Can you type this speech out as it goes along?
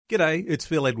G'day, it's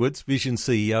Phil Edwards, Vision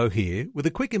CEO here, with a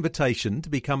quick invitation to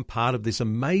become part of this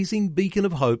amazing beacon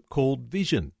of hope called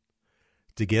Vision.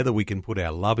 Together we can put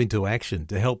our love into action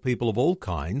to help people of all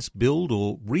kinds build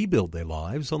or rebuild their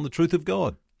lives on the truth of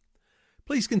God.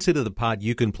 Please consider the part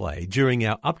you can play during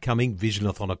our upcoming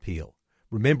Visionathon appeal,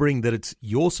 remembering that it's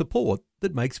your support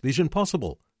that makes Vision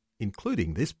possible,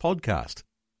 including this podcast.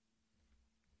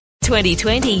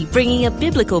 2020, bringing a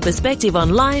biblical perspective on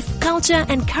life, culture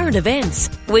and current events.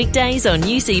 Weekdays on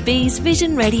UCB's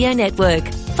Vision Radio Network.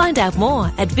 Find out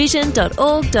more at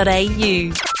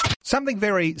vision.org.au. Something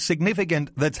very significant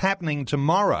that's happening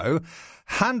tomorrow.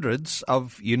 Hundreds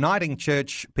of Uniting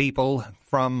Church people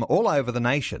from all over the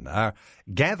nation are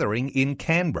gathering in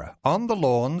Canberra on the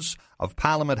lawns of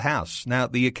Parliament House. Now,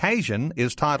 the occasion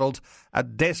is titled A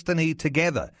Destiny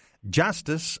Together,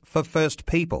 Justice for First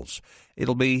Peoples.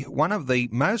 It'll be one of the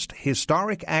most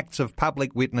historic acts of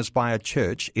public witness by a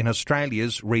church in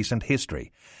Australia's recent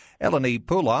history. Eleni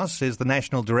Poulos is the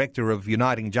National Director of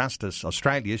Uniting Justice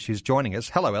Australia. She's joining us.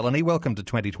 Hello, Eleni. Welcome to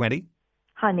 2020.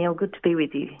 Hi, Neil. Good to be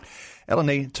with you.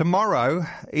 Eleni, tomorrow,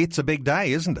 it's a big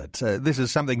day, isn't it? This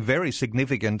is something very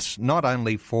significant, not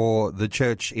only for the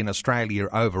church in Australia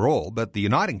overall, but the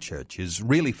Uniting Church is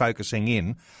really focusing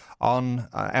in on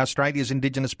Australia's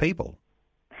Indigenous people.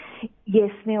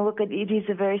 Yes, Neil, look, it is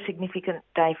a very significant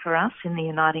day for us in the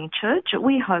Uniting Church.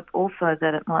 We hope also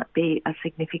that it might be a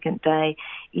significant day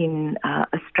in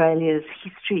Australia's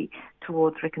history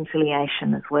towards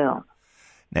reconciliation as well.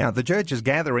 Now, the church is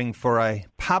gathering for a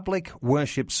public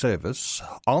worship service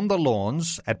on the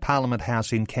lawns at Parliament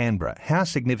House in Canberra. How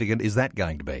significant is that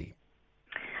going to be?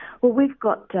 Well, we've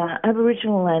got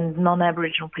Aboriginal and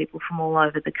non-Aboriginal people from all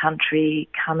over the country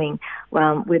coming.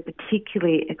 We're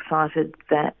particularly excited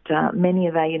that many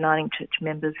of our Uniting Church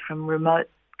members from remote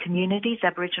communities,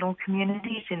 Aboriginal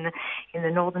communities in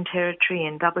the Northern Territory,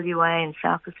 in WA, in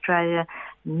South Australia,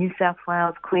 New South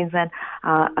Wales, Queensland,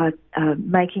 are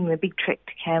making the big trek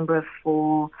to Canberra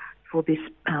for this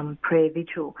prayer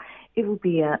vigil. It will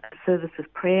be a service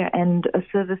of prayer and a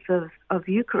service of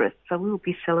Eucharist. So we will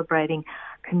be celebrating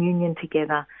communion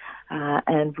together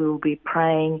and we will be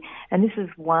praying. And this is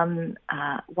one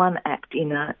act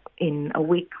in a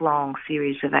week-long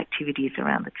series of activities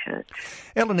around the church.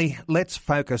 Eleni, let's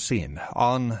focus in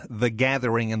on the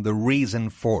gathering and the reason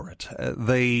for it.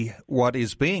 What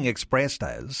is being expressed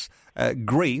as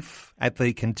grief at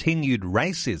the continued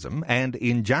racism and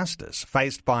injustice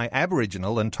faced by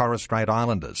Aboriginal and Torres Strait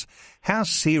Islanders. How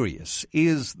serious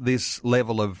is this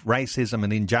level of racism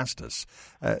and injustice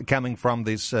coming from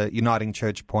this Uniting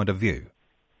Church point of view?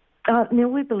 Neil,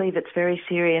 we believe it's very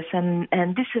serious, and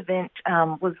this event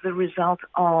was the result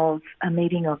of a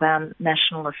meeting of our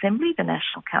National Assembly, the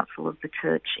National Council of the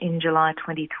Church, in July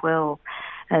 2012.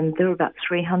 And there were about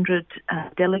 300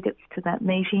 delegates to that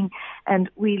meeting, and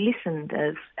we listened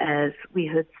as we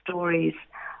heard stories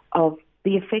of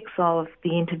the effects of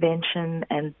the intervention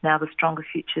and now the Stronger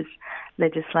Futures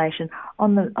legislation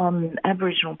on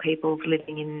Aboriginal peoples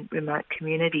living in remote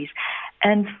communities.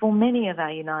 And for many of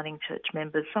our Uniting Church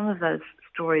members, some of those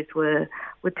stories were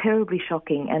terribly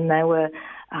shocking, and they were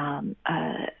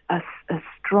a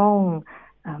strong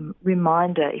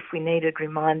reminder, if we needed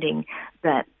reminding,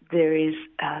 that there is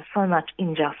so much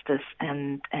injustice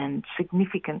and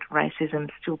significant racism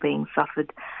still being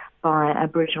suffered by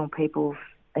Aboriginal peoples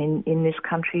in this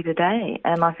country today.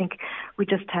 And I think we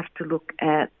just have to look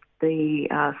at the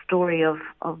story of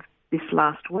this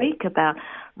last week about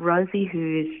Rosie,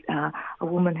 who's a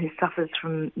woman who suffers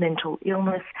from mental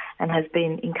illness and has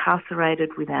been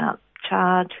incarcerated without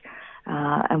charge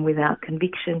and without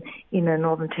conviction in a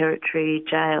Northern Territory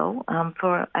jail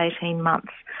for 18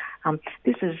 months.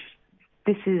 This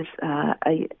is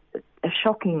a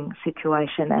shocking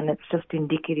situation, and it's just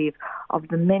indicative of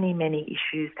the many, many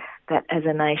issues that, as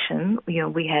a nation, we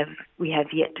have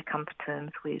yet to come to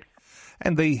terms with.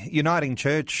 And the Uniting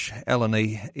Church,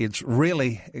 Eleni, it's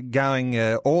really going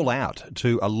all out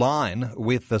to align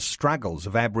with the struggles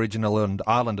of Aboriginal and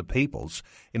Islander peoples.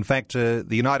 In fact, the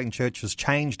Uniting Church has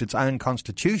changed its own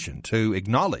constitution to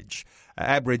acknowledge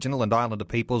Aboriginal and Islander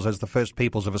peoples as the first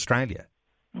peoples of Australia.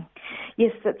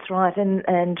 Yes, that's right,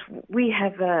 and we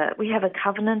have a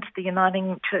covenant, the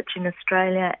Uniting Church in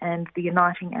Australia and the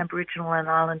Uniting Aboriginal and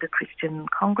Islander Christian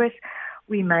Congress.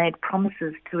 We made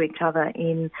promises to each other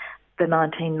in the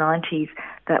 1990s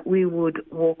that we would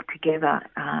walk together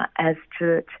as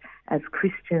church, as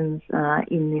Christians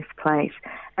in this place.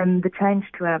 And the change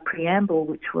to our preamble,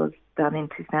 which was done in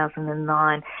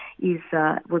 2009,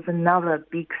 was another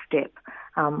big step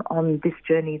on this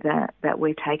journey that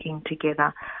we're taking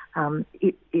together.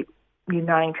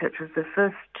 Uniting Church was the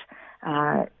first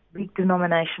big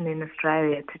denomination in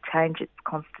Australia to change its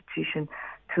constitution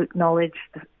to acknowledge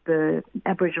the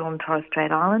Aboriginal and Torres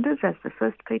Strait Islanders as the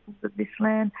first peoples of this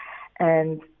land,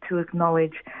 and to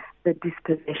acknowledge the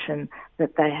dispossession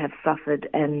that they have suffered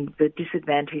and the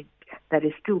disadvantage that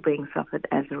is still being suffered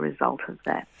as a result of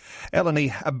that.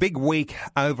 Eleni, a big week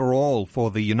overall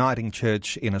for the Uniting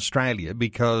Church in Australia,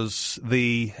 because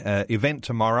the event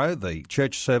tomorrow, the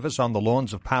church service on the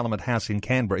lawns of Parliament House in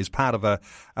Canberra, is part of a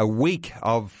week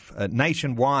of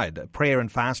nationwide prayer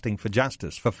and fasting for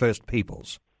justice for First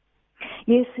Peoples.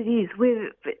 Yes, it is.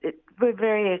 We're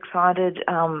very excited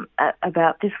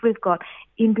about this. We've got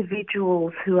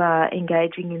individuals who are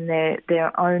engaging in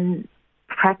their own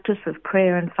practice of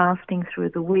prayer and fasting through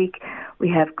the week. We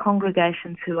have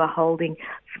congregations who are holding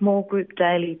small group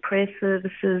daily prayer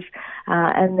services,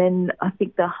 and then I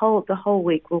think the whole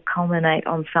week will culminate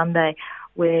on Sunday,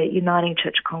 where Uniting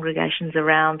Church congregations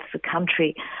around the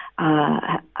country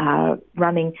are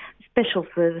running special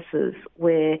services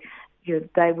where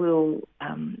they will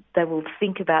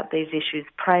think about these issues,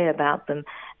 pray about them,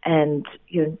 and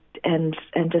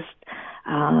just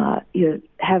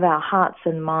have our hearts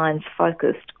and minds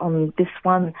focused on this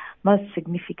one most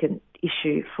significant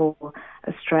issue for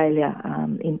Australia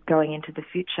in going into the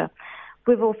future.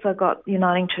 We've also got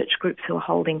Uniting Church groups who are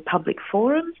holding public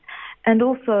forums, and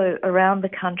also around the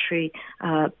country,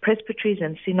 presbyteries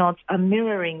and synods are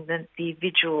mirroring the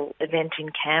visual event in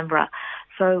Canberra.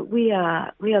 So we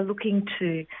are looking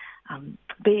to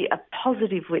be a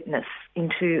positive witness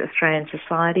into Australian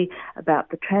society about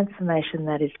the transformation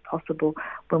that is possible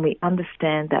when we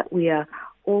understand that we are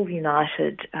all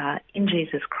united in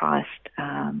Jesus Christ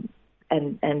and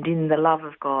in the love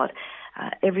of God.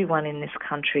 Everyone in this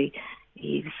country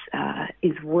is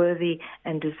worthy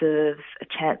and deserves a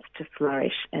chance to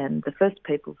flourish, and the First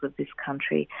Peoples of this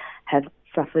country have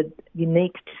suffered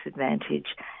unique disadvantage,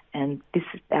 and this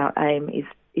is our aim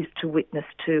is to witness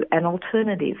to an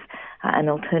alternative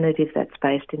that's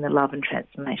based in the love and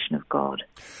transformation of God.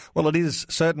 Well, it is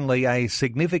certainly a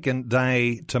significant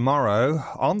day tomorrow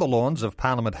on the lawns of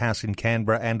Parliament House in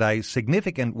Canberra, and a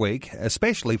significant week,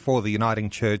 especially for the Uniting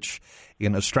Church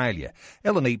in Australia.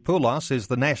 Eleni Poulos is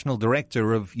the National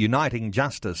Director of Uniting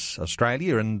Justice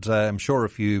Australia, and I'm sure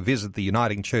if you visit the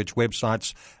Uniting Church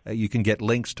websites, you can get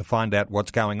links to find out what's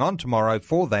going on tomorrow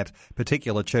for that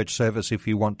particular church service if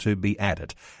you want to be at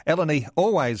it. Eleni,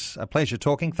 always a pleasure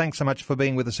talking. Thanks so much for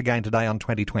being with us again today on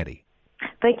 2020.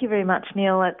 Thank you very much,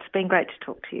 Neil. It's been great to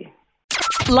talk to you.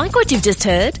 Like what you've just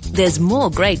heard? There's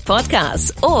more great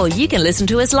podcasts, or you can listen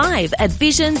to us live at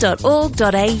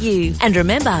vision.org.au. And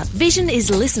remember, Vision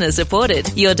is listener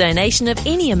supported. Your donation of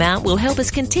any amount will help us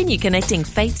continue connecting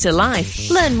faith to life.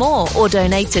 Learn more or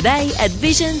donate today at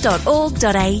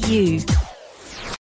vision.org.au.